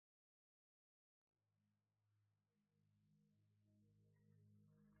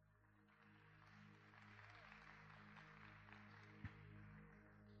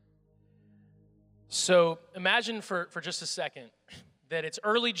So imagine for just a second that it's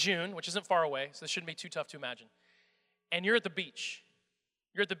early June, which isn't far away, so this shouldn't be too tough to imagine. And you're at the beach.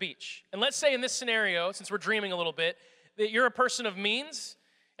 You're at the beach. And let's say in this scenario, since we're dreaming a little bit, that you're a person of means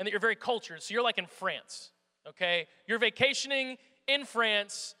and that you're very cultured. So you're like in France, okay? You're vacationing in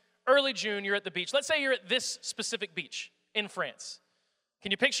France, early June, you're at the beach. Let's say you're at this specific beach in France.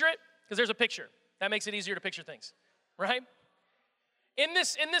 Can you picture it? Because there's a picture. That makes it easier to picture things, right? In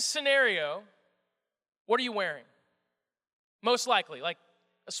this scenario, what are you wearing? Most likely, like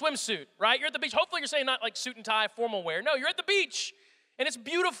a swimsuit, right? You're at the beach. Hopefully you're saying not like suit and tie, formal wear. No, you're at the beach, and it's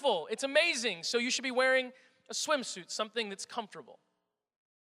beautiful. It's amazing. So you should be wearing a swimsuit, something that's comfortable.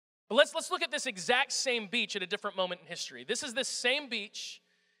 But let's look at this exact same beach at a different moment in history. This is this same beach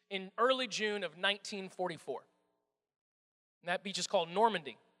in early June of 1944. And that beach is called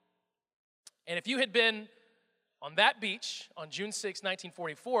Normandy. And if you had been on that beach on June 6,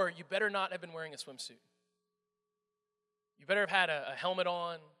 1944, you better not have been wearing a swimsuit. You better have had a helmet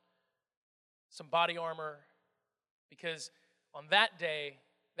on, some body armor, because on that day,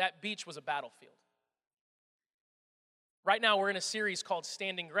 that beach was a battlefield. Right now, we're in a series called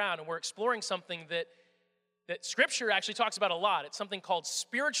Standing Ground, and we're exploring something that Scripture actually talks about a lot. It's something called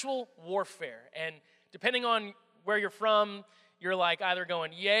spiritual warfare. And depending on where you're from, you're like either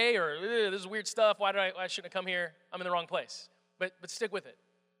going, yay, or this is weird stuff. Why shouldn't I come here? I'm in the wrong place. But stick with it.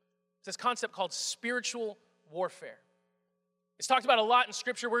 It's this concept called spiritual warfare. It's talked about a lot in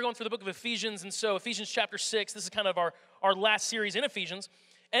Scripture. We're going through the book of Ephesians, and so Ephesians chapter 6, this is kind of our last series in Ephesians,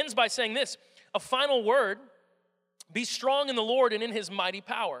 ends by saying this: a final word, be strong in the Lord and in his mighty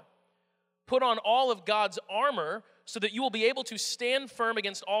power. Put on all of God's armor so that you will be able to stand firm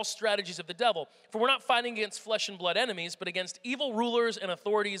against all strategies of the devil. For we're not fighting against flesh and blood enemies, but against evil rulers and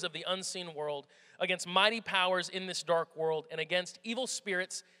authorities of the unseen world, against mighty powers in this dark world, and against evil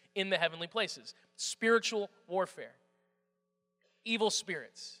spirits in the heavenly places. Spiritual warfare. Evil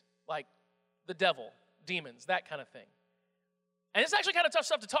spirits, like the devil, demons, that kind of thing. And it's actually kind of tough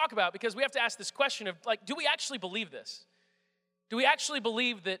stuff to talk about because we have to ask this question of, like, do we actually believe this? Do we actually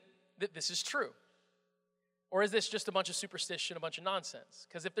believe that this is true? Or is this just a bunch of superstition, a bunch of nonsense?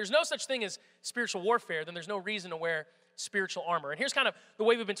 Because if there's no such thing as spiritual warfare, then there's no reason to wear spiritual armor. And here's kind of the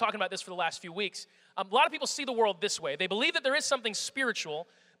way we've been talking about this for the last few weeks. A lot of people see the world this way. They believe that there is something spiritual,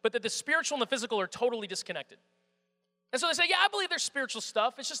 but that the spiritual and the physical are totally disconnected. And so they say, yeah, I believe there's spiritual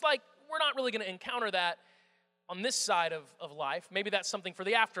stuff. It's just like we're not really going to encounter that on this side of life. Maybe that's something for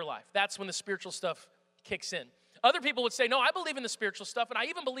the afterlife. That's when the spiritual stuff kicks in. Other people would say, no, I believe in the spiritual stuff, and I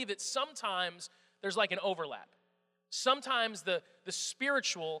even believe that sometimes there's like an overlap. Sometimes the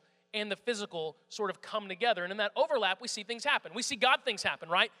spiritual and the physical sort of come together, and in that overlap, we see things happen. We see God things happen,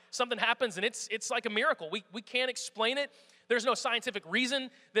 right? Something happens, and it's like a miracle. We can't explain it. There's no scientific reason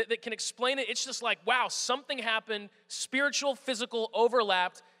that can explain it. It's just like, wow, something happened, spiritual, physical,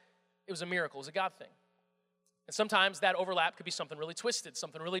 overlapped. It was a miracle. It was a God thing. And sometimes that overlap could be something really twisted,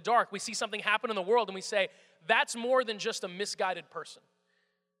 something really dark. We see something happen in the world, and we say, that's more than just a misguided person.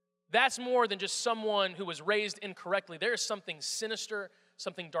 That's more than just someone who was raised incorrectly. There is something sinister,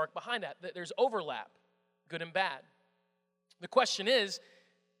 something dark behind that. There's overlap, good and bad. The question is,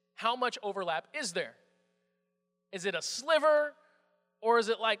 how much overlap is there? Is it a sliver, or is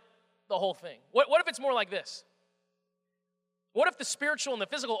it like the whole thing? What if it's more like this? What if the spiritual and the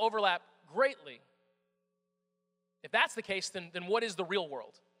physical overlap greatly? If that's the case, then what is the real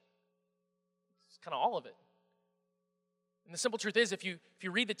world? It's kind of all of it. And the simple truth is, if you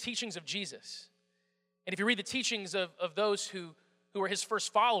read the teachings of Jesus, and if you read the teachings of those who are his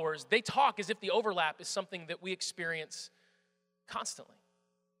first followers, they talk as if the overlap is something that we experience constantly.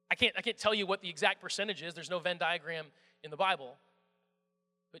 I can't tell you what the exact percentage is. There's no Venn diagram in the Bible.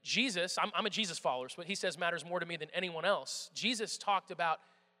 But Jesus, I'm a Jesus follower, so what he says matters more to me than anyone else. Jesus talked about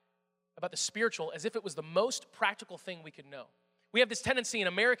the spiritual as if it was the most practical thing we could know. We have this tendency in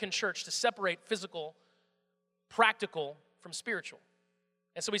American church to separate physical, practical from spiritual.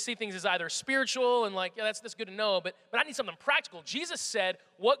 And so we see things as either spiritual and like, yeah, that's good to know, but I need something practical. Jesus said,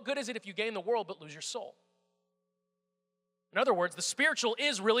 what good is it if you gain the world but lose your soul? In other words, the spiritual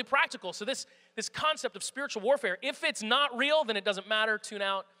is really practical. So this concept of spiritual warfare, if it's not real, then it doesn't matter. Tune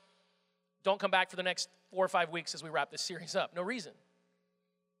out. Don't come back for the next 4 or 5 weeks as we wrap this series up. No reason.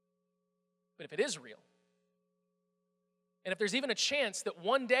 But if it is real, and if there's even a chance that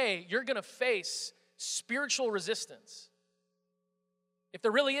one day you're going to face spiritual resistance, if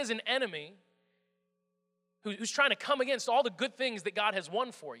there really is an enemy who's trying to come against all the good things that God has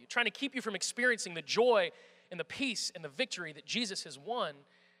won for you, trying to keep you from experiencing the joy and the peace and the victory that Jesus has won,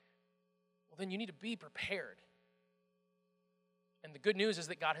 well, then you need to be prepared. And the good news is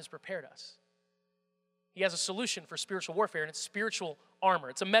that God has prepared us. He has a solution for spiritual warfare, and it's spiritual armor.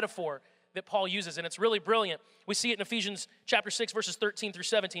 It's a metaphor that Paul uses, and it's really brilliant. We see it in Ephesians chapter 6, verses 13 through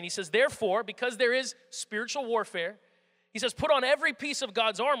 17. He says, therefore, because there is spiritual warfare, he says, put on every piece of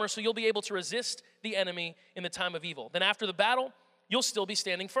God's armor so you'll be able to resist the enemy in the time of evil. Then after the battle, you'll still be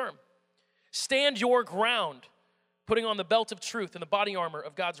standing firm. Stand your ground, putting on the belt of truth and the body armor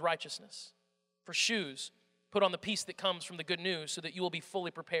of God's righteousness. For shoes, put on the peace that comes from the good news so that you will be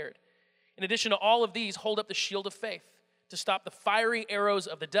fully prepared. In addition to all of these, hold up the shield of faith to stop the fiery arrows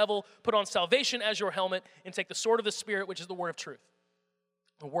of the devil. Put on salvation as your helmet and take the sword of the Spirit, which is the word of truth,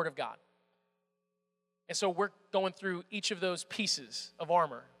 the word of God. And so we're going through each of those pieces of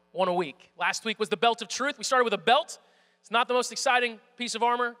armor, one a week. Last week was the belt of truth. We started with a belt. It's not the most exciting piece of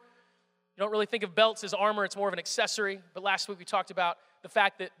armor. You don't really think of belts as armor. It's more of an accessory. But last week we talked about the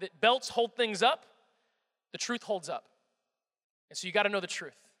fact that belts hold things up. The truth holds up. And so you got to know the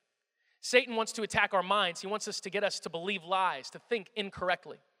truth. Satan wants to attack our minds. He wants us to get us to believe lies, to think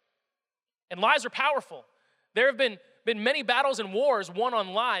incorrectly. And lies are powerful. There have been many battles and wars won on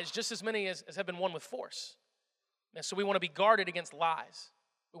lies, just as many as have been won with force. And so we want to be guarded against lies.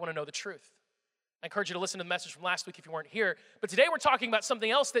 We want to know the truth. I encourage you to listen to the message from last week if you weren't here. But today we're talking about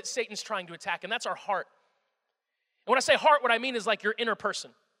something else that Satan's trying to attack, and that's our heart. And when I say heart, what I mean is like your inner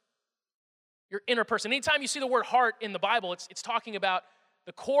person. Your inner person. Anytime you see the word heart in the Bible, it's talking about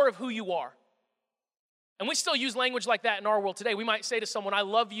the core of who you are. And we still use language like that in our world today. We might say to someone, I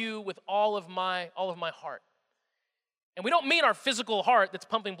love you with all of my heart. And we don't mean our physical heart that's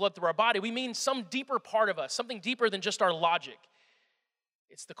pumping blood through our body. We mean some deeper part of us, something deeper than just our logic.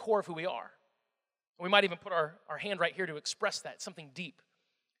 It's the core of who we are. We might even put our hand right here to express that. It's something deep.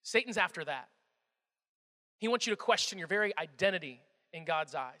 Satan's after that. He wants you to question your very identity in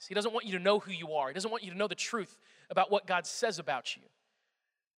God's eyes. He doesn't want you to know who you are. He doesn't want you to know the truth about what God says about you.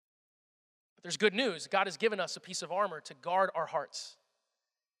 But there's good news. God has given us a piece of armor to guard our hearts.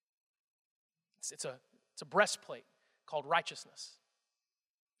 It's a breastplate called righteousness.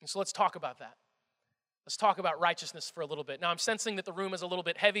 And so let's talk about that. Let's talk about righteousness for a little bit. Now, I'm sensing that the room is a little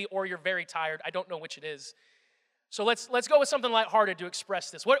bit heavy or you're very tired. I don't know which it is. So let's go with something lighthearted to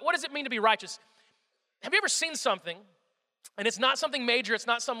express this. What does it mean to be righteous? Have you ever seen something, and it's not something major, it's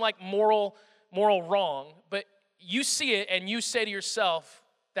not some like moral wrong, but you see it and you say to yourself,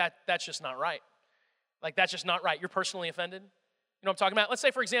 that's just not right. Like, that's just not right. You're personally offended. You know what I'm talking about? Let's say,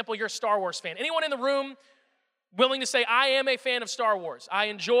 for example, you're a Star Wars fan. Anyone in the room willing to say, I am a fan of Star Wars. I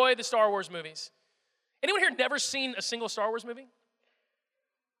enjoy the Star Wars movies. Anyone here never seen a single Star Wars movie?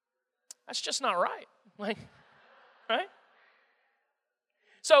 That's just not right. Like, right?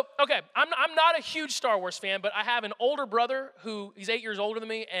 So, okay, I'm not a huge Star Wars fan, but I have an older brother he's 8 years older than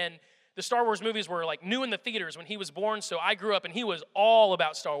me, and the Star Wars movies were like new in the theaters when he was born, so I grew up and he was all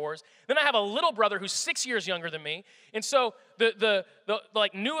about Star Wars. Then I have a little brother who's 6 years younger than me, and so the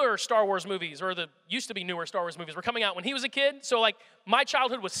like newer Star Wars movies, or the used to be newer Star Wars movies, were coming out when he was a kid. So like my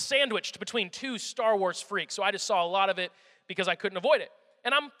childhood was sandwiched between two Star Wars freaks, so I just saw a lot of it because I couldn't avoid it.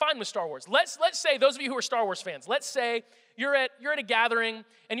 And I'm fine with Star Wars. Let's say, those of you who are Star Wars fans, let's say you're at a gathering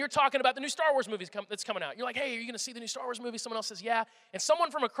and you're talking about the new Star Wars movie that's coming out. You're like, hey, are you going to see the new Star Wars movie? Someone else says, yeah. And someone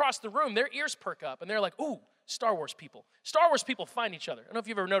from across the room, their ears perk up and they're like, ooh, Star Wars people. Star Wars people find each other. I don't know if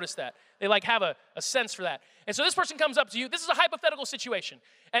you've ever noticed that. They like have a sense for that. And so this person comes up to you. This is a hypothetical situation.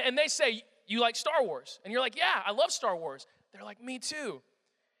 And they say, you like Star Wars? And you're like, yeah, I love Star Wars. They're like, me too.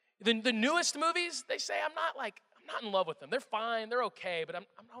 The newest movies, they say, I'm not in love with them. They're fine, they're okay, but I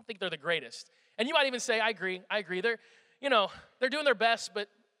don't think they're the greatest. And you might even say, I agree. They're doing their best, but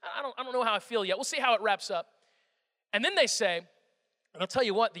I don't know how I feel yet. We'll see how it wraps up. And then they say, and I'll tell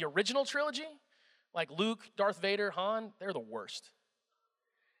you what, the original trilogy, like Luke, Darth Vader, Han, they're the worst.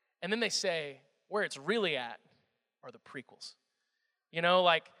 And then they say, where it's really at are the prequels. You know,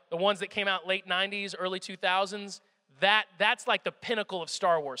 like the ones that came out late 90s, early 2000s, that's like the pinnacle of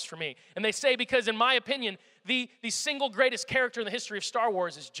Star Wars for me. And they say because, in my opinion, the single greatest character in the history of Star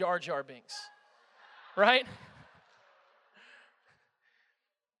Wars is Jar Jar Binks. Right?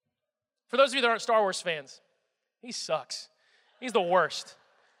 For those of you that aren't Star Wars fans, he sucks. He's the worst.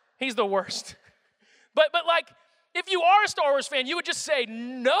 He's the worst. But like, if you are a Star Wars fan, you would just say,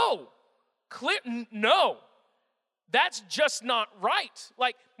 no. No. That's just not right.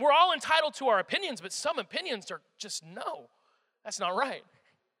 Like, we're all entitled to our opinions, but some opinions are just no. That's not right.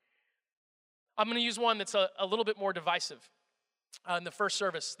 I'm going to use one that's a little bit more divisive. In the first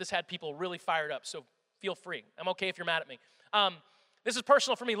service, this had people really fired up, so feel free. I'm okay if you're mad at me. This is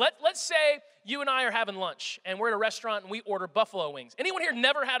personal for me. Let's say you and I are having lunch, and we're at a restaurant, and we order buffalo wings. Anyone here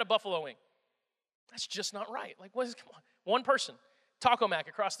never had a buffalo wing? That's just not right. Like, come on. One person, Taco Mac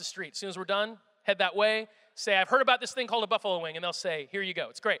across the street. As soon as we're done, head that way, say, I've heard about this thing called a buffalo wing, and they'll say, here you go.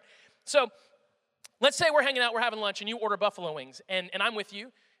 It's great. So let's say we're hanging out, we're having lunch, and you order buffalo wings, and I'm with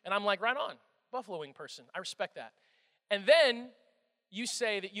you, and I'm like, right on, buffalo wing person. I respect that. And then you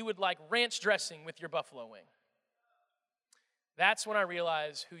say that you would like ranch dressing with your buffalo wing. That's when I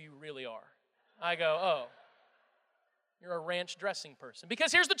realize who you really are. I go, oh, you're a ranch dressing person.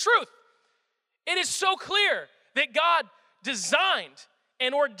 Because here's the truth. It is so clear that God designed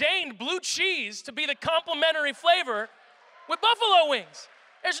and ordained blue cheese to be the complementary flavor with buffalo wings.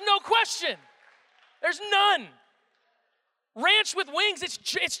 There's no question. There's none. Ranch with wings, it's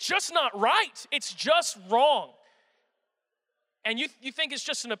just not right. It's just wrong. And you think it's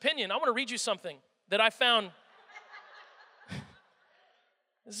just an opinion. I want to read you something that I found.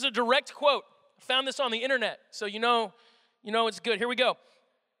 This is a direct quote. I found this on the internet, so you know it's good. Here we go.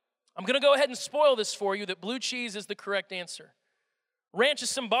 I'm going to go ahead and spoil this for you that blue cheese is the correct answer. Ranch is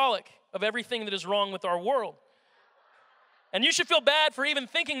symbolic of everything that is wrong with our world. And you should feel bad for even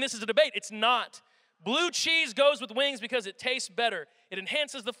thinking this is a debate. It's not. Blue cheese goes with wings because it tastes better. It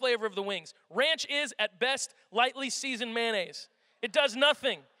enhances the flavor of the wings. Ranch is, at best, lightly seasoned mayonnaise. It does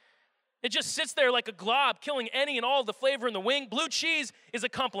nothing. It just sits there like a glob, killing any and all of the flavor in the wing. Blue cheese is a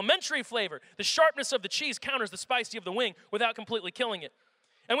complementary flavor. The sharpness of the cheese counters the spicy of the wing without completely killing it.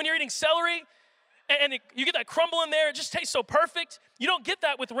 And when you're eating celery, and you get that crumble in there, it just tastes so perfect. You don't get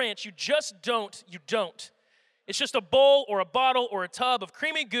that with ranch. You just don't. You don't. It's just a bowl or a bottle or a tub of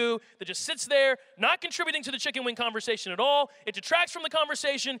creamy goo that just sits there, not contributing to the chicken wing conversation at all. It detracts from the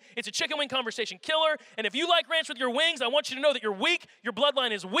conversation. It's a chicken wing conversation killer. And if you like ranch with your wings, I want you to know that you're weak, your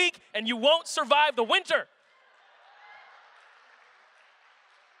bloodline is weak, and you won't survive the winter.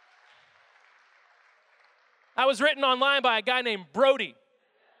 I was written online by a guy named Brody.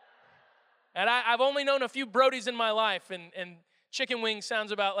 And I've only known a few Brodies in my life, and chicken wings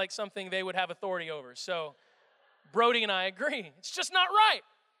sounds about like something they would have authority over. So Brody and I agree. It's just not right.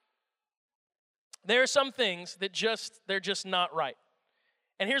 There are some things that they're just not right.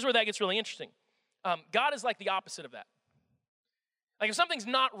 And here's where that gets really interesting. God is like the opposite of that. Like if something's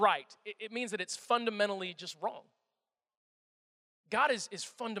not right, it means that it's fundamentally just wrong. God is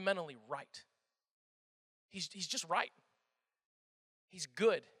fundamentally right. He's just right. He's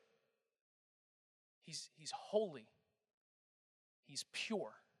good. He's holy. He's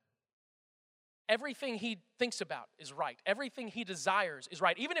pure. Everything he thinks about is right. Everything he desires is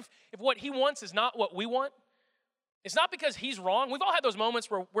right. Even if what he wants is not what we want, it's not because he's wrong. We've all had those moments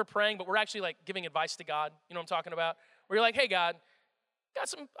where we're praying, but we're actually like giving advice to God. You know what I'm talking about? Where you're like, hey, God, got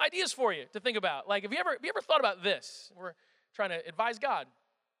some ideas for you to think about. Like, have you ever thought about this? We're trying to advise God.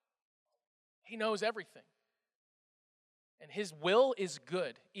 He knows everything. And his will is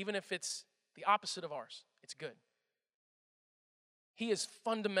good, even if it's the opposite of ours. It's good. He is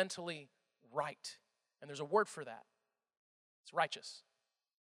fundamentally right. And there's a word for that. It's righteous.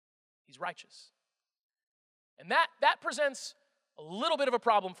 He's righteous. And that presents a little bit of a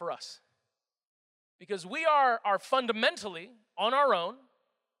problem for us. Because we are fundamentally, on our own,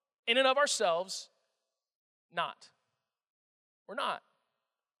 in and of ourselves, not. We're not.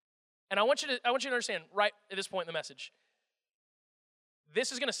 And I want you to understand right at this point in the message,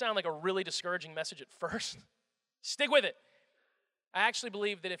 this is going to sound like a really discouraging message at first. Stick with it. I actually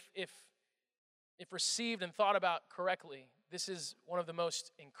believe that if received and thought about correctly, this is one of the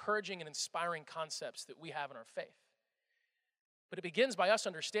most encouraging and inspiring concepts that we have in our faith. But it begins by us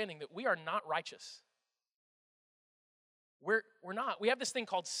understanding that we are not righteous. We're not. We have this thing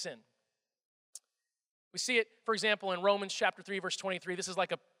called sin. We see it, for example, in Romans chapter 3, verse 23. This is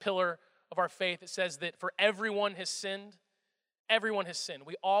like a pillar of our faith. It says that for everyone has sinned. Everyone has sinned.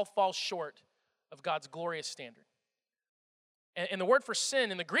 We all fall short of God's glorious standard. And the word for sin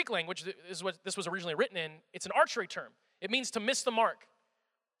in the Greek language is what this was originally written in. It's an archery term. It means to miss the mark.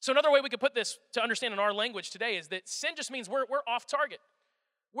 So another way we could put this to understand in our language today is that sin just means we're off target.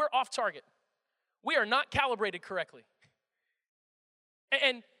 We're off target. We are not calibrated correctly.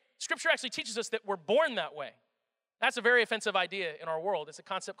 And Scripture actually teaches us that we're born that way. That's a very offensive idea in our world. It's a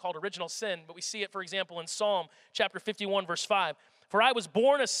concept called original sin, but we see it, for example, in Psalm chapter 51, verse 5. For I was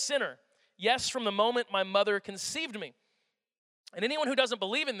born a sinner, yes, from the moment my mother conceived me. And anyone who doesn't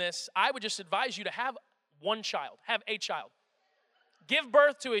believe in this, I would just advise you to have one child, have a child. Give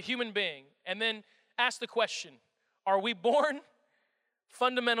birth to a human being, and then ask the question, are we born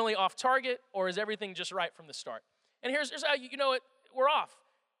fundamentally off target, or is everything just right from the start? And here's how you know it, we're off.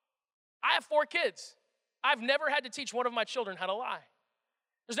 I have 4 kids. I've never had to teach one of my children how to lie.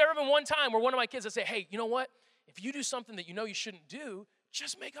 There's never been one time where one of my kids would say, hey, you know what? If you do something that you know you shouldn't do,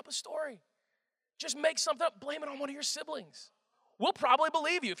 just make up a story. Just make something up, blame it on one of your siblings. we'll probably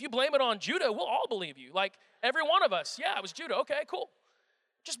believe you. If you blame it on Judah, we'll all believe you. Like every one of us. Yeah, it was Judah. Okay, cool.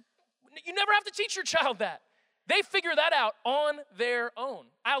 Just, you never have to teach your child that. They figure that out on their own.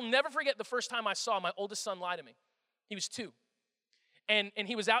 I'll never forget the first time I saw my oldest son lie to me. He was 2. And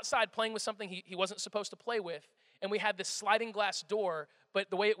he was outside playing with something he wasn't supposed to play with. And we had this sliding glass door, but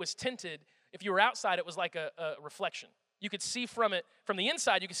the way it was tinted, if you were outside, it was like a reflection. You could see from it, from the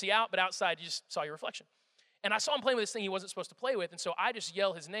inside, you could see out, but outside, you just saw your reflection. And I saw him playing with this thing he wasn't supposed to play with, and so I just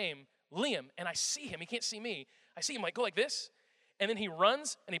yell his name, Liam, and I see him. He can't see me. I see him like go like this, and then he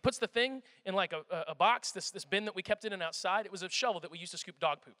runs, and he puts the thing in like a box, this bin that we kept in and outside. It was a shovel that we used to scoop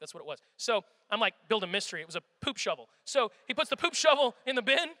dog poop. That's what it was. So I'm like building mystery. It was a poop shovel. So he puts the poop shovel in the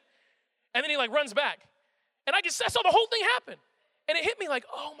bin, and then he like runs back. And I saw the whole thing happen. And it hit me like,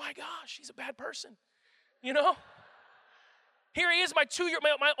 oh my gosh, he's a bad person, you know? Here he is, my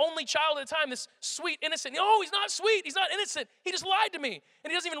only child at the time, this sweet, innocent. No, he's not sweet. He's not innocent. He just lied to me.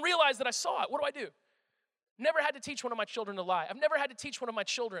 And he doesn't even realize that I saw it. What do? Never had to teach one of my children to lie. I've never had to teach one of my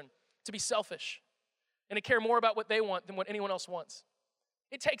children to be selfish and to care more about what they want than what anyone else wants.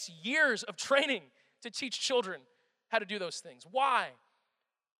 It takes years of training to teach children how to do those things. Why?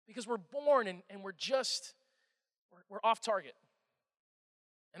 Because we're born and we're off target.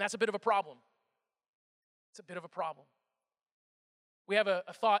 And that's a bit of a problem. It's a bit of a problem. We have a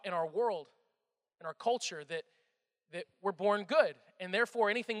thought in our world, in our culture, that we're born good, and therefore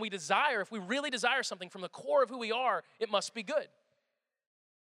anything we desire, if we really desire something from the core of who we are, it must be good.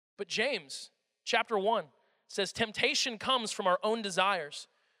 But James, chapter 1, says, temptation comes from our own desires,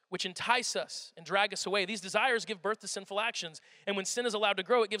 which entice us and drag us away. These desires give birth to sinful actions, and when sin is allowed to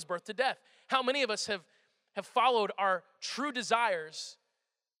grow, it gives birth to death. How many of us have followed our true desires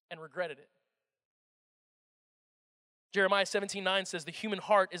and regretted it? Jeremiah 17:9 says, the human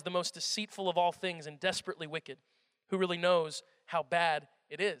heart is the most deceitful of all things and desperately wicked. Who really knows how bad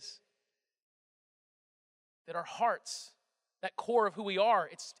it is? That our hearts, that core of who we are,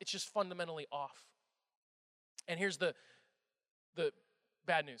 it's just fundamentally off. And here's the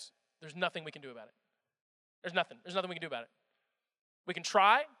bad news. There's nothing we can do about it. There's nothing we can do about it. We can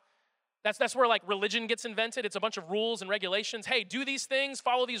try. That's where like religion gets invented. It's a bunch of rules and regulations. Hey, do these things,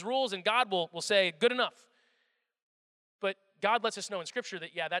 follow these rules, and God will say, good enough. But God lets us know in Scripture that,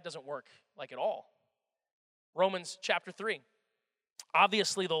 yeah, that doesn't work like at all. Romans chapter 3.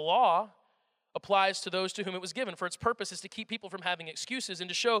 Obviously, the law applies to those to whom it was given, for its purpose is to keep people from having excuses and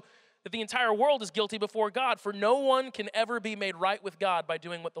to show that the entire world is guilty before God, for no one can ever be made right with God by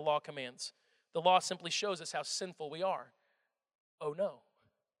doing what the law commands. The law simply shows us how sinful we are. Oh no.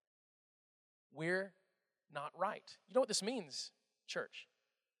 We're not right. You know what this means, church?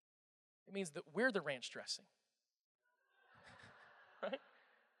 It means that we're the ranch dressing. Right?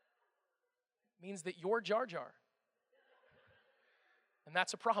 It means that you're Jar Jar. And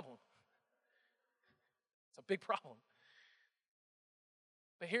that's a problem. It's a big problem.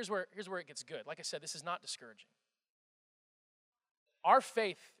 But here's where it gets good. Like I said, this is not discouraging. Our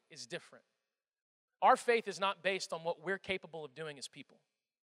faith is different. Our faith is not based on what we're capable of doing as people.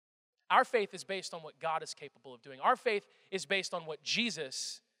 Our faith is based on what God is capable of doing. Our faith is based on what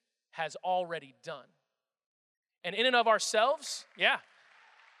Jesus has already done. And in and of ourselves,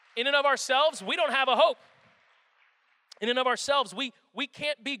 in and of ourselves, we don't have a hope. In and of ourselves, we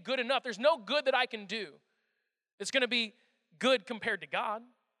can't be good enough. There's no good that I can do that's going to be good compared to God,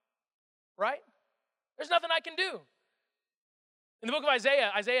 right? There's nothing I can do. In the book of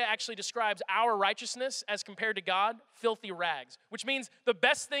Isaiah, Isaiah actually describes our righteousness as compared to God, filthy rags, which means the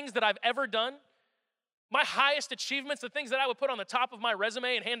best things that I've ever done, my highest achievements, the things that I would put on the top of my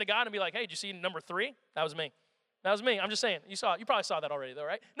resume and hand to God and be like, hey, did you see number 3? That was me. That was me. I'm just saying. You probably saw that already though,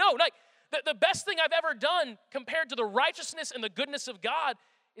 right? No, like the best thing I've ever done compared to the righteousness and the goodness of God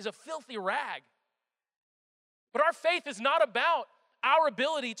is a filthy rag. But our faith is not about our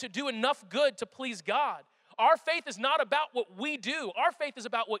ability to do enough good to please God. Our faith is not about what we do. Our faith is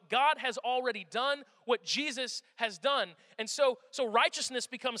about what God has already done, what Jesus has done. And so righteousness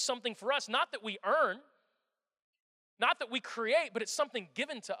becomes something for us, not that we earn, not that we create, but it's something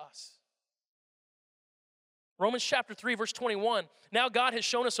given to us. Romans chapter 3, verse 21, now God has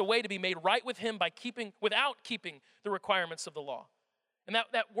shown us a way to be made right with him without keeping the requirements of the law. And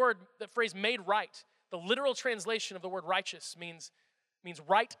that phrase made right, the literal translation of the word righteous means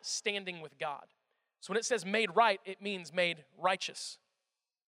right standing with God. So when it says made right, it means made righteous.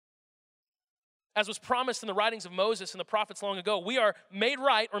 As was promised in the writings of Moses and the prophets long ago, we are made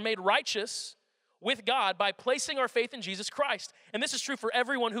right or made righteous with God by placing our faith in Jesus Christ. And this is true for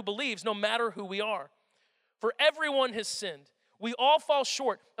everyone who believes, no matter who we are. For everyone has sinned. We all fall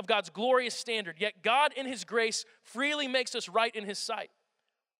short of God's glorious standard, yet God in his grace freely makes us right in his sight.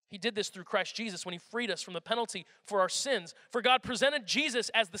 He did this through Christ Jesus when he freed us from the penalty for our sins. For God presented Jesus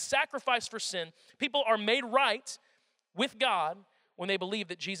as the sacrifice for sin. People are made right with God when they believe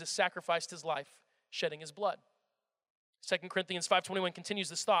that Jesus sacrificed his life, shedding his blood. 2 Corinthians 5:21 continues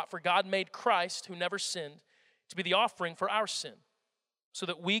this thought. For God made Christ, who never sinned, to be the offering for our sin, so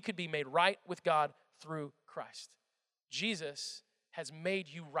that we could be made right with God through Christ. Jesus has made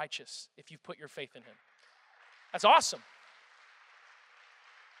you righteous if you've put your faith in him. That's awesome.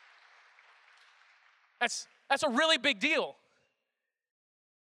 That's a really big deal.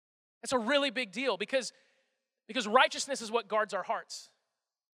 That's a really big deal because righteousness is what guards our hearts.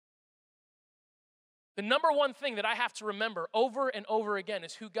 The number one thing that I have to remember over and over again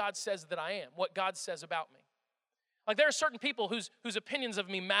is who God says that I am, what God says about me. Like there are certain people whose opinions of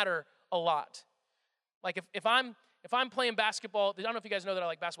me matter a lot. Like if I'm playing basketball, I don't know if you guys know that I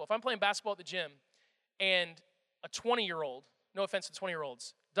like basketball. If I'm playing basketball at the gym and a 20-year-old, no offense to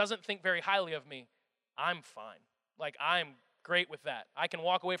 20-year-olds, doesn't think very highly of me, I'm fine. Like, I'm great with that. I can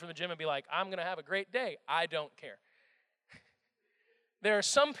walk away from the gym and be like, I'm going to have a great day. I don't care. There are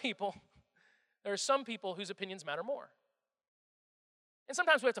some people whose opinions matter more. And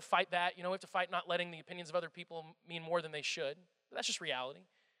sometimes we have to fight that. We have to fight not letting the opinions of other people mean more than they should. But that's just reality.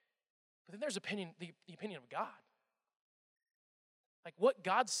 But then there's the opinion of God. Like, what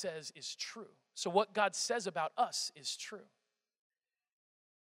God says is true. So what God says about us is true.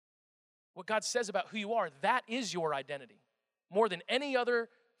 What God says about who you are, that is your identity. More than any other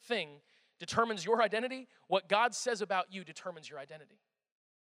thing determines your identity, what God says about you determines your identity.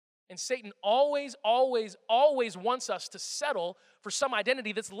 And Satan always, always, always wants us to settle for some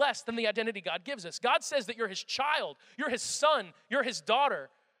identity that's less than the identity God gives us. God says that you're his child, you're his son, you're his daughter.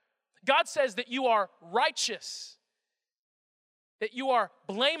 God says that you are righteous, that you are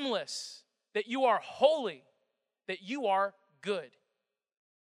blameless, that you are holy, that you are good.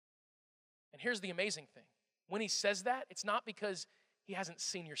 And here's the amazing thing. When he says that, it's not because he hasn't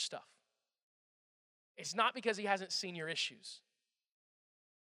seen your stuff. It's not because he hasn't seen your issues.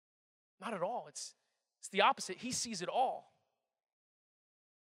 Not at all. It's the opposite. He sees it all.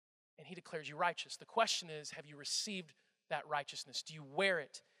 And he declares you righteous. The question is, have you received that righteousness? Do you wear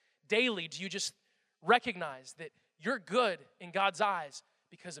it daily? Do you just recognize that you're good in God's eyes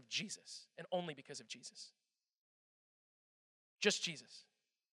because of Jesus and only because of Jesus? Just Jesus.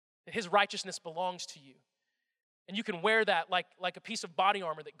 That his righteousness belongs to you. And you can wear that like a piece of body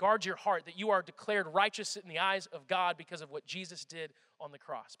armor that guards your heart, that you are declared righteous in the eyes of God because of what Jesus did on the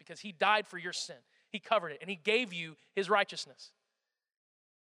cross. Because he died for your sin. He covered it, and he gave you his righteousness.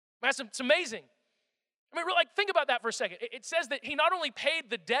 It's amazing. I mean, think about that for a second. It says that he not only paid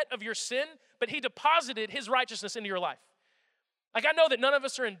the debt of your sin, but he deposited his righteousness into your life. Like, I know that none of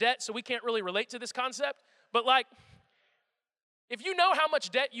us are in debt, so we can't really relate to this concept, but if you know how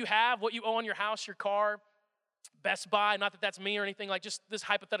much debt you have, what you owe on your house, your car, Best Buy, not that that's me or anything, just this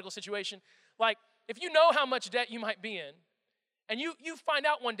hypothetical situation. If you know how much debt you might be in, and you find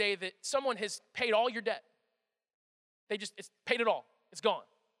out one day that someone has paid all your debt. It's paid it all. It's gone.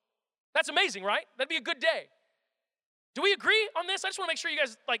 That's amazing, right? That'd be a good day. Do we agree on this? I just want to make sure you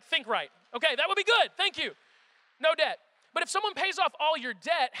guys think right. Okay, that would be good. Thank you. No debt. But if someone pays off all your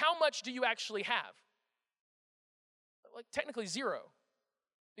debt, how much do you actually have? Technically zero.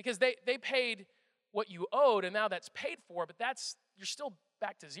 Because they paid what you owed, and now that's paid for, but you're still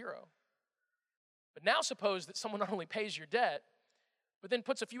back to zero. But now suppose that someone not only pays your debt, but then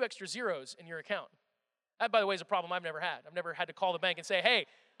puts a few extra zeros in your account. That, by the way, is a problem I've never had. I've never had to call the bank and say, hey,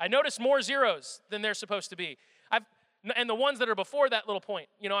 I noticed more zeros than they're supposed to be. And the ones that are before that little point,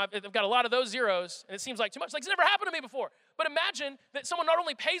 I've got a lot of those zeros, and it seems like too much. It's never happened to me before. But imagine that someone not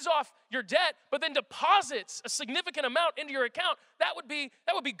only pays off your debt, but then deposits a significant amount into your account. That would be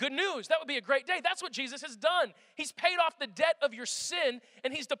good news. That would be a great day. That's what Jesus has done. He's paid off the debt of your sin,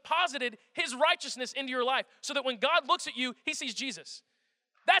 and he's deposited his righteousness into your life so that when God looks at you, he sees Jesus.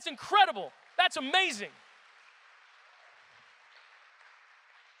 That's incredible. That's amazing.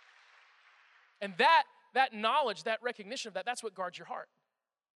 And that knowledge, that recognition of that's what guards your heart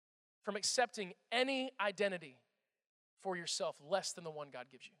from accepting any identity for yourself less than the one God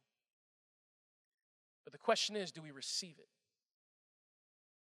gives you. But the question is, do we receive it?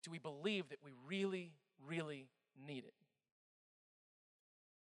 Do we believe that we really, really need it?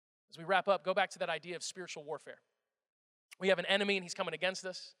 As we wrap up, go back to that idea of spiritual warfare. We have an enemy and he's coming against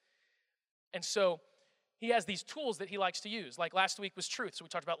us. And so he has these tools that he likes to use. Like last week was truth, so we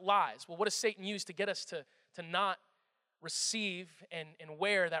talked about lies. Well, what does Satan use to get us to not receive and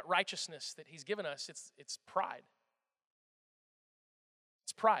wear that righteousness that he's given us? It's pride.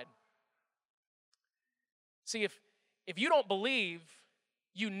 It's pride. See, if you don't believe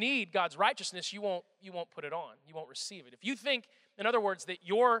you need God's righteousness, you won't put it on. You won't receive it. If you think, in other words, that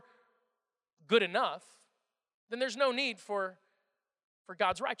you're good enough, then there's no need for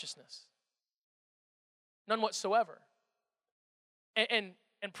God's righteousness. None whatsoever. And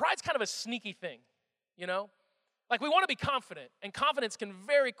pride's kind of a sneaky thing, you know? Like, we want to be confident, and confidence can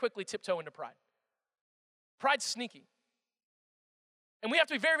very quickly tiptoe into pride. Pride's sneaky. And we have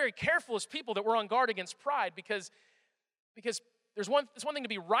to be very, very careful as people that we're on guard against pride because it's one thing to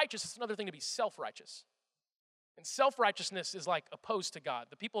be righteous, it's another thing to be self-righteous. And self-righteousness is like opposed to God.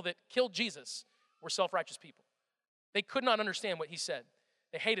 The people that killed Jesus were self-righteous people. They could not understand what he said.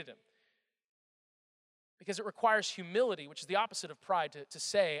 They hated him. Because it requires humility, which is the opposite of pride, to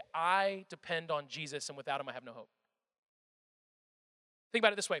say, I depend on Jesus, and without him I have no hope. Think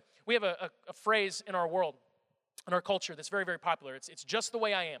about it this way. We have a phrase in our world, in our culture, that's very, very popular. It's just the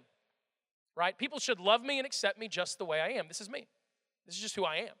way I am, right? People should love me and accept me just the way I am. This is me. This is just who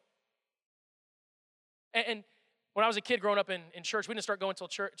I am. And when I was a kid growing up in church, we didn't start going to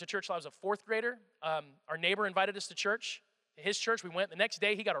church until I was a fourth grader. Our neighbor invited us to church, his church. We went. The next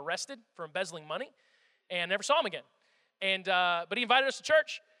day, he got arrested for embezzling money and never saw him again. But he invited us to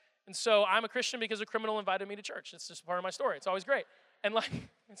church. And so I'm a Christian because a criminal invited me to church. It's just part of my story. It's always great. And like,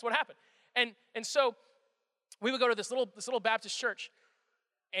 that's what happened. And so we would go to this little Baptist church,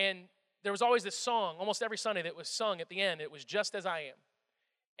 and there was always this song, almost every Sunday, that was sung at the end. It was Just As I Am.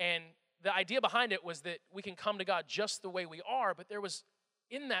 And the idea behind it was that we can come to God just the way we are, but there was,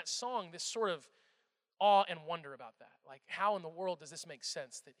 in that song, this sort of awe and wonder about that. Like, how in the world does this make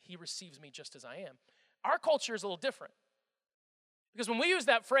sense, that he receives me just as I am? Our culture is a little different. Because when we use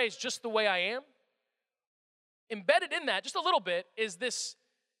that phrase, just the way I am, embedded in that, just a little bit, is this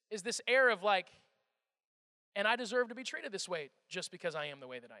air of like, and I deserve to be treated this way just because I am the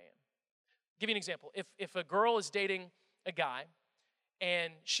way that I am. I'll give you an example. If a girl is dating a guy,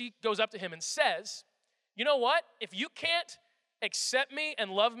 and she goes up to him and says, you know what? If you can't accept me and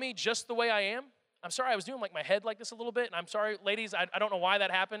love me just the way I am, I'm sorry, I was doing like my head like this a little bit, and I'm sorry, ladies, I don't know why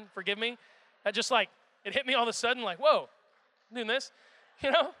that happened. Forgive me. That just like, it hit me all of a sudden like, whoa, I'm doing this,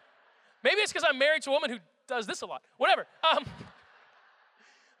 you know? Maybe it's because I'm married to a woman who does this a lot. Whatever.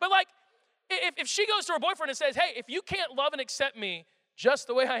 But like, if she goes to her boyfriend and says, hey, if you can't love and accept me just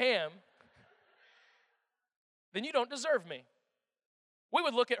the way I am, then you don't deserve me. We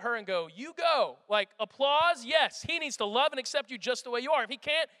would look at her and go, you go. Like, applause, yes, he needs to love and accept you just the way you are. If he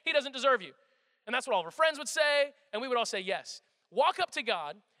can't, he doesn't deserve you. And that's what all of her friends would say, and we would all say yes. Walk up to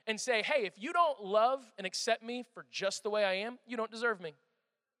God and say, hey, if you don't love and accept me for just the way I am, you don't deserve me.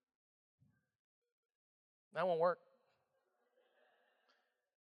 That won't work.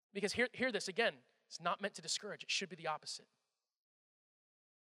 Because hear this again, it's not meant to discourage. It should be the opposite.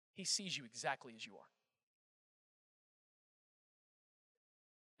 He sees you exactly as you are.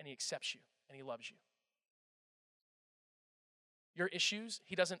 And he accepts you, and he loves you. Your issues,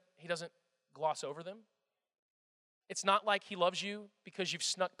 he doesn't gloss over them. It's not like he loves you because you've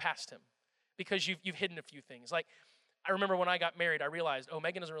snuck past him, because you've hidden a few things. Like, I remember when I got married, I realized,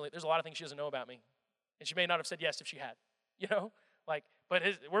 Megan doesn't really, there's a lot of things she doesn't know about me. And she may not have said yes if she had, you know? Like, but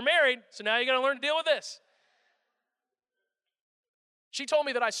we're married, so now you got to learn to deal with this. She told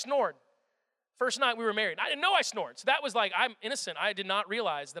me that I snored. First night we were married. I didn't know I snored. So that was like, I'm innocent. I did not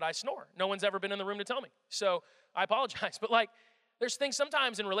realize that I snore. No one's ever been in the room to tell me. So I apologize. But like, there's things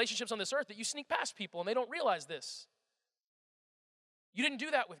sometimes in relationships on this earth that you sneak past people and they don't realize this. You didn't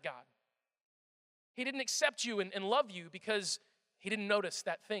do that with God. He didn't accept you and love you because he didn't notice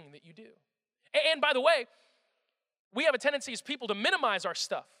that thing that you do. And by the way, we have a tendency as people to minimize our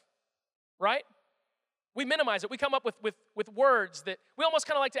stuff, right? We minimize it. We come up with words that we almost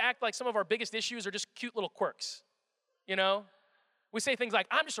kind of like to act like some of our biggest issues are just cute little quirks, you know? We say things like,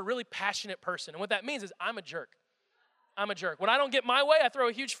 I'm just a really passionate person. And what that means is I'm a jerk. I'm a jerk. When I don't get my way, I throw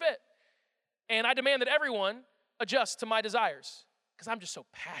a huge fit. And I demand that everyone adjust to my desires because I'm just so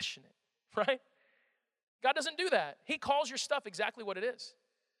passionate, right? God doesn't do that. He calls your stuff exactly what it is.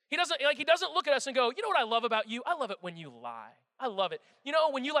 He doesn't look at us and go, you know what I love about you? I love it when you lie. I love it. You know,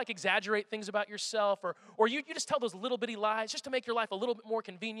 when you like exaggerate things about yourself or you just tell those little bitty lies just to make your life a little bit more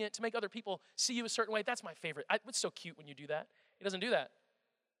convenient, to make other people see you a certain way. That's my favorite. It's so cute when you do that. He doesn't do that.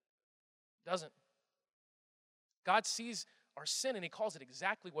 He doesn't. God sees our sin and he calls it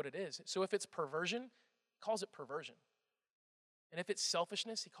exactly what it is. So if it's perversion, he calls it perversion. And if it's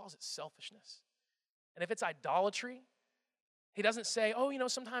selfishness, he calls it selfishness. And if it's idolatry, he doesn't say, oh, you know,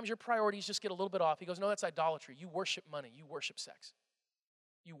 sometimes your priorities just get a little bit off. He goes, no, that's idolatry. You worship money. You worship sex.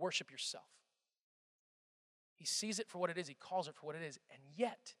 You worship yourself. He sees it for what it is. He calls it for what it is. And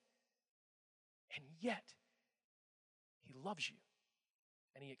yet, he loves you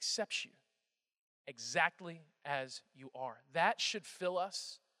and he accepts you exactly as you are. That should fill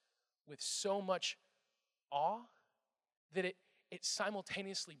us with so much awe that it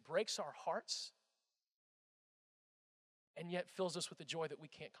simultaneously breaks our hearts and yet fills us with the joy that we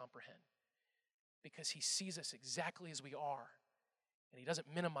can't comprehend, because he sees us exactly as we are and he doesn't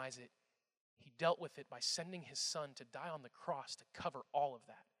minimize it. He dealt with it by sending his son to die on the cross to cover all of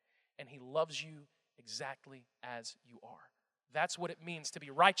that. And he loves you exactly as you are. That's what it means to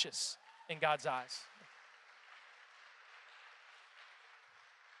be righteous in God's eyes.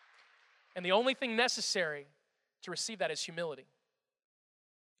 And the only thing necessary to receive that is humility.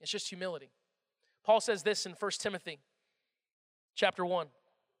 It's just humility. Paul says this in 1 Timothy chapter 1.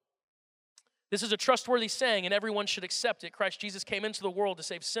 This is a trustworthy saying, and everyone should accept it. Christ Jesus came into the world to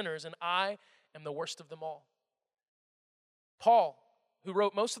save sinners, and I am the worst of them all. Paul, who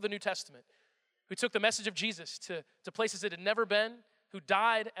wrote most of the New Testament, who took the message of Jesus to places it had never been, who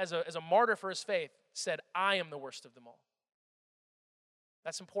died as a martyr for his faith, said, I am the worst of them all.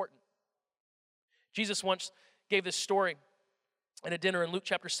 That's important. Jesus once gave this story at a dinner in Luke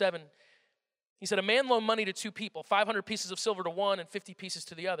chapter 7. He said, a man loaned money to two people, 500 pieces of silver to one and 50 pieces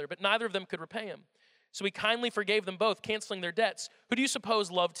to the other, but neither of them could repay him. So he kindly forgave them both, canceling their debts. Who do you suppose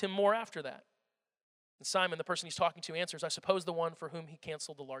loved him more after that? And Simon, the person he's talking to, answers, I suppose the one for whom he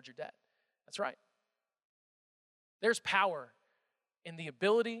canceled the larger debt. That's right. There's power in the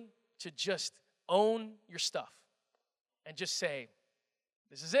ability to just own your stuff and just say,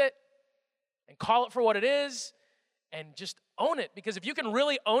 this is it, and call it for what it is, and just own it. Because if you can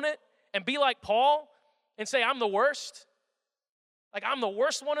really own it and be like Paul and say, I'm the worst, like I'm the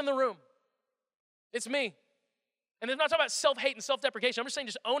worst one in the room. It's me. And I'm not talking about self-hate and self-deprecation. I'm just saying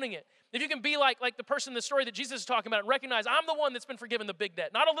just owning it. If you can be like the person in the story that Jesus is talking about and recognize I'm the one that's been forgiven the big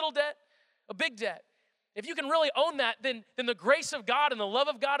debt. Not a little debt, a big debt. If you can really own that, then the grace of God and the love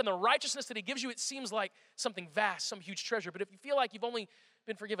of God and the righteousness that he gives you, it seems like something vast, some huge treasure. But if you feel like you've only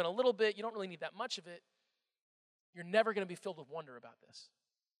been forgiven a little bit, you don't really need that much of it, you're never going to be filled with wonder about this.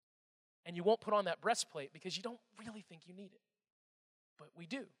 And you won't put on that breastplate because you don't really think you need it. But we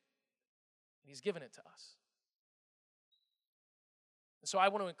do. And he's given it to us. And so I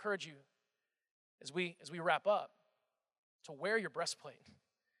want to encourage you as we wrap up to wear your breastplate,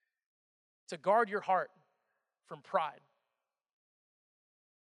 to guard your heart from pride.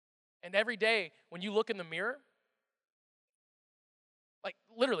 And every day when you look in the mirror, like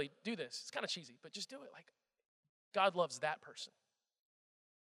literally do this. It's kind of cheesy, but just do it. Like God loves that person.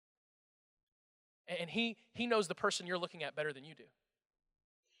 And he knows the person you're looking at better than you do.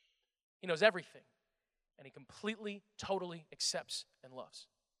 He knows everything. And he completely, totally accepts and loves.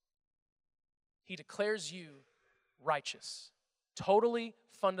 He declares you righteous. Totally,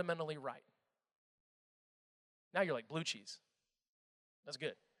 fundamentally right. Now you're like blue cheese. That's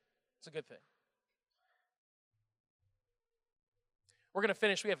good. It's a good thing. We're going to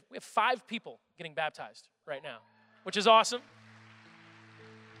finish. We have 5 people getting baptized right now, which is awesome.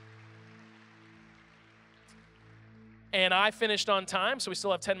 And I finished on time, so we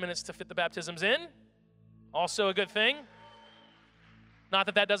still have 10 minutes to fit the baptisms in. Also a good thing.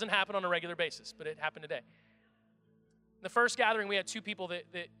 Not that doesn't happen on a regular basis, but it happened today. The first gathering, we had 2 people that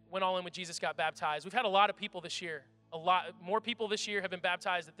went all in with Jesus, got baptized. We've had a lot of people this year. A lot more people this year have been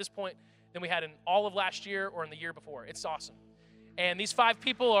baptized at this point than we had in all of last year or in the year before. It's awesome. And these 5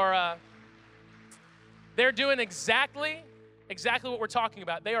 people are, they're doing exactly what we're talking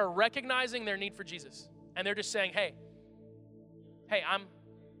about. They are recognizing their need for Jesus. And they're just saying, hey,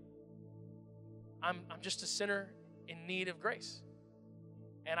 I'm just a sinner in need of grace.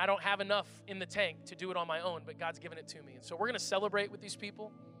 And I don't have enough in the tank to do it on my own, but God's given it to me. And so we're going to celebrate with these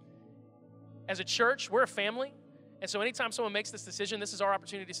people. As a church, we're a family. And so anytime someone makes this decision, this is our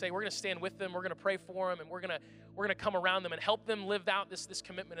opportunity to say, we're going to stand with them, we're going to pray for them, and we're going to come around them and help them live out this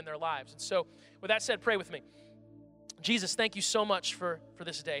commitment in their lives. And so with that said, pray with me. Jesus, thank you so much for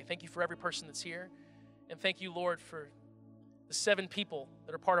this day. Thank you for every person that's here. And thank you, Lord, for the 7 people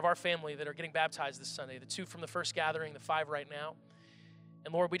that are part of our family that are getting baptized this Sunday, the 2 from the first gathering, the 5 right now.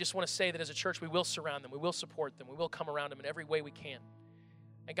 And Lord, we just want to say that as a church, we will surround them, we will support them, we will come around them in every way we can.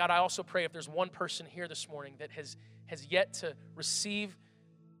 And God, I also pray if there's one person here this morning that has yet to receive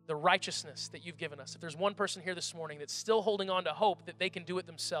the righteousness that you've given us, if there's one person here this morning that's still holding on to hope that they can do it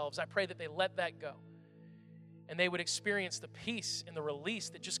themselves, I pray that they let that go. And they would experience the peace and the release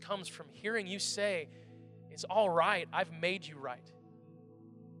that just comes from hearing you say, it's all right, I've made you right.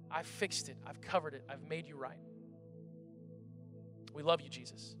 I've fixed it, I've covered it, I've made you right. We love you,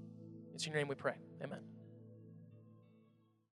 Jesus. It's in your name we pray. Amen.